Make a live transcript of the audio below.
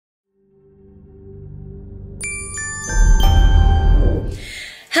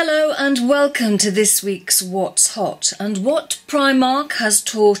Hello and welcome to this week's What's Hot. And what Primark has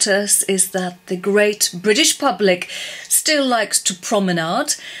taught us is that the great British public still likes to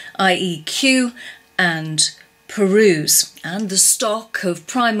promenade, i.e. queue and peruse. And the stock of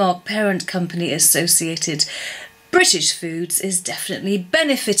Primark parent company associated British foods is definitely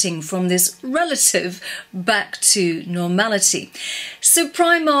benefiting from this relative back to normality. So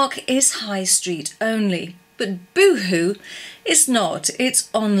Primark is high street only, but Boohoo is not.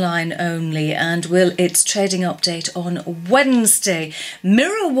 It's online only and will its trading update on Wednesday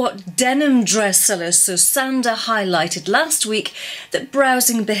mirror what denim dress seller Susanda highlighted last week, that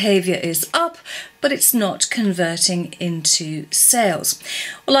browsing behaviour is up, but it's not converting into sales.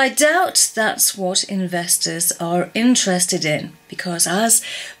 Well, I doubt that's what investors are interested in, because as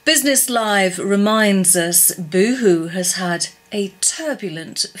Business Live reminds us, Boohoo has had a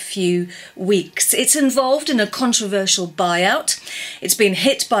turbulent few weeks. It's involved in a controversial buyout, it's been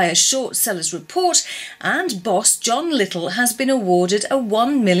hit by a short seller's report, and boss John Little has been awarded a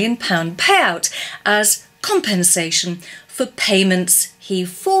 £1 million payout as compensation for payments he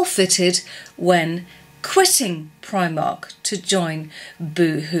forfeited when quitting Primark to join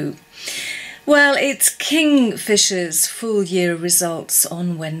Boohoo. Well, it's Kingfisher's full year results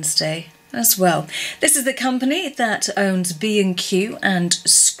on Wednesday as well. This is the company that owns B&Q and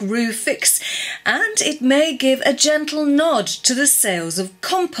Screwfix, and it may give a gentle nod to the sales of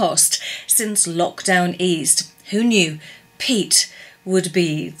compost since lockdown eased. Who knew peat would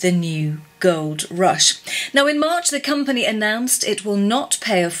be the new gold rush? Now, in March, the company announced it will not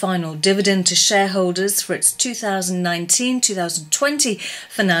pay a final dividend to shareholders for its 2019-2020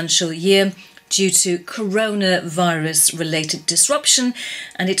 financial year due to coronavirus-related disruption,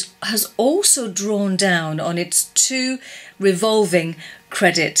 and it has also drawn down on its two revolving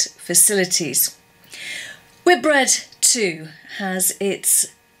credit facilities. Whitbread too has its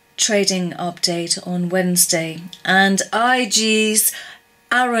trading update on Wednesday, and IG's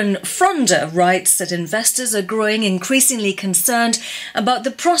Aaron Fronder writes that investors are growing increasingly concerned about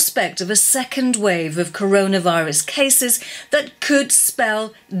the prospect of a second wave of coronavirus cases that could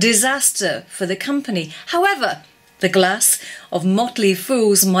spell disaster for the company. However, the glass of Motley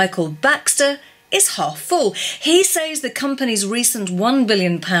Fool's Michael Baxter is half full. He says the company's recent £1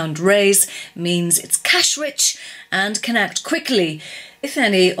 billion raise means it's cash rich and can act quickly if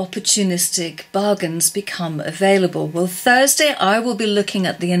any opportunistic bargains become available. Well, Thursday I will be looking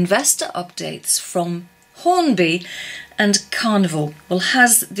at the investor updates from Hornby and Carnival. Well,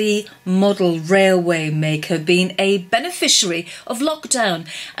 has the model railway maker been a beneficiary of lockdown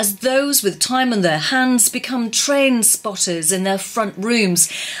as those with time on their hands become train spotters in their front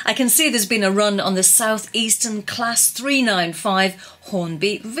rooms? I can see there's been a run on the Southeastern Class 395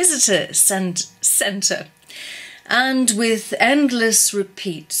 Hornby Visitor Centre. And with endless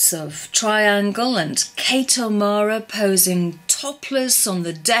repeats of Triangle and Kate O'Mara posing topless on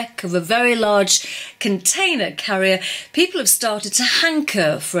the deck of a very large container carrier, people have started to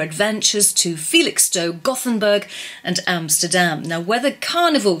hanker for adventures to Felixstowe, Gothenburg and Amsterdam. Now, whether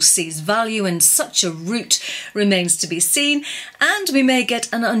Carnival sees value in such a route remains to be seen, and we may get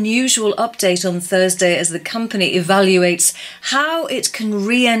an unusual update on Thursday as the company evaluates how it can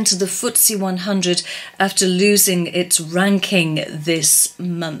re-enter the FTSE 100 after losing its ranking this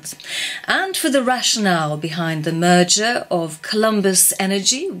month. And for the rationale behind the merger of Columbus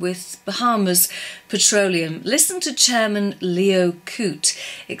Energy with Bahamas Petroleum, listen to Chairman Leo Coote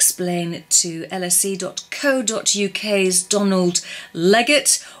explain to LSE.co.uk's Donald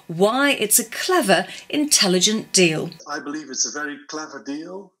Leggett why it's a clever, intelligent deal. I believe it's a very clever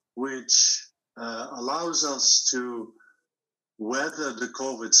deal which allows us to weather the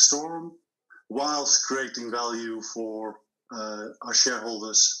COVID storm whilst creating value for our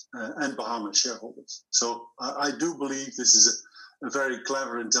shareholders and Bahamas shareholders. So I do believe this is a very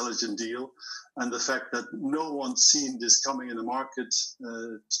clever, intelligent deal, and the fact that no one's seen this coming in the market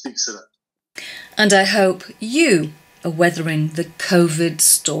speaks to that. And I hope you are weathering the COVID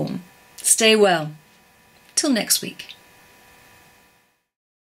storm. Stay well. Till next week.